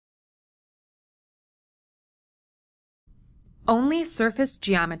Only surface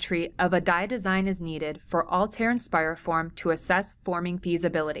geometry of a die design is needed for Altair Inspire Form to assess forming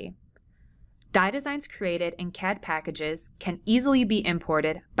feasibility. Die designs created in CAD packages can easily be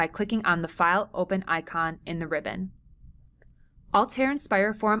imported by clicking on the File Open icon in the ribbon. Altair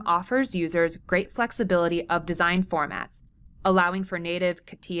Inspire Form offers users great flexibility of design formats, allowing for native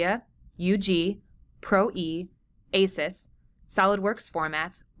CATIA, UG, Pro-E, ACES, SolidWorks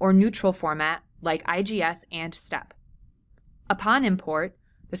formats, or neutral format like IGS and STEP. Upon import,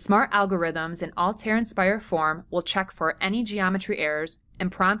 the smart algorithms in Altair Inspire Form will check for any geometry errors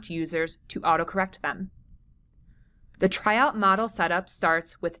and prompt users to autocorrect them. The tryout model setup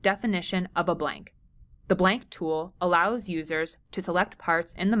starts with definition of a blank. The blank tool allows users to select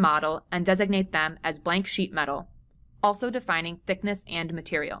parts in the model and designate them as blank sheet metal, also defining thickness and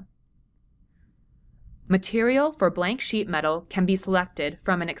material. Material for blank sheet metal can be selected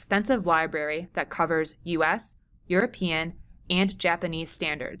from an extensive library that covers US, European, and Japanese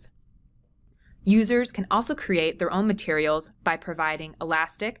standards. Users can also create their own materials by providing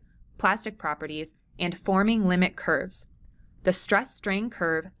elastic, plastic properties, and forming limit curves. The stress-strain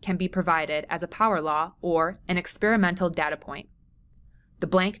curve can be provided as a power law or an experimental data point. The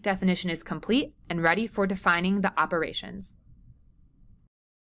blank definition is complete and ready for defining the operations.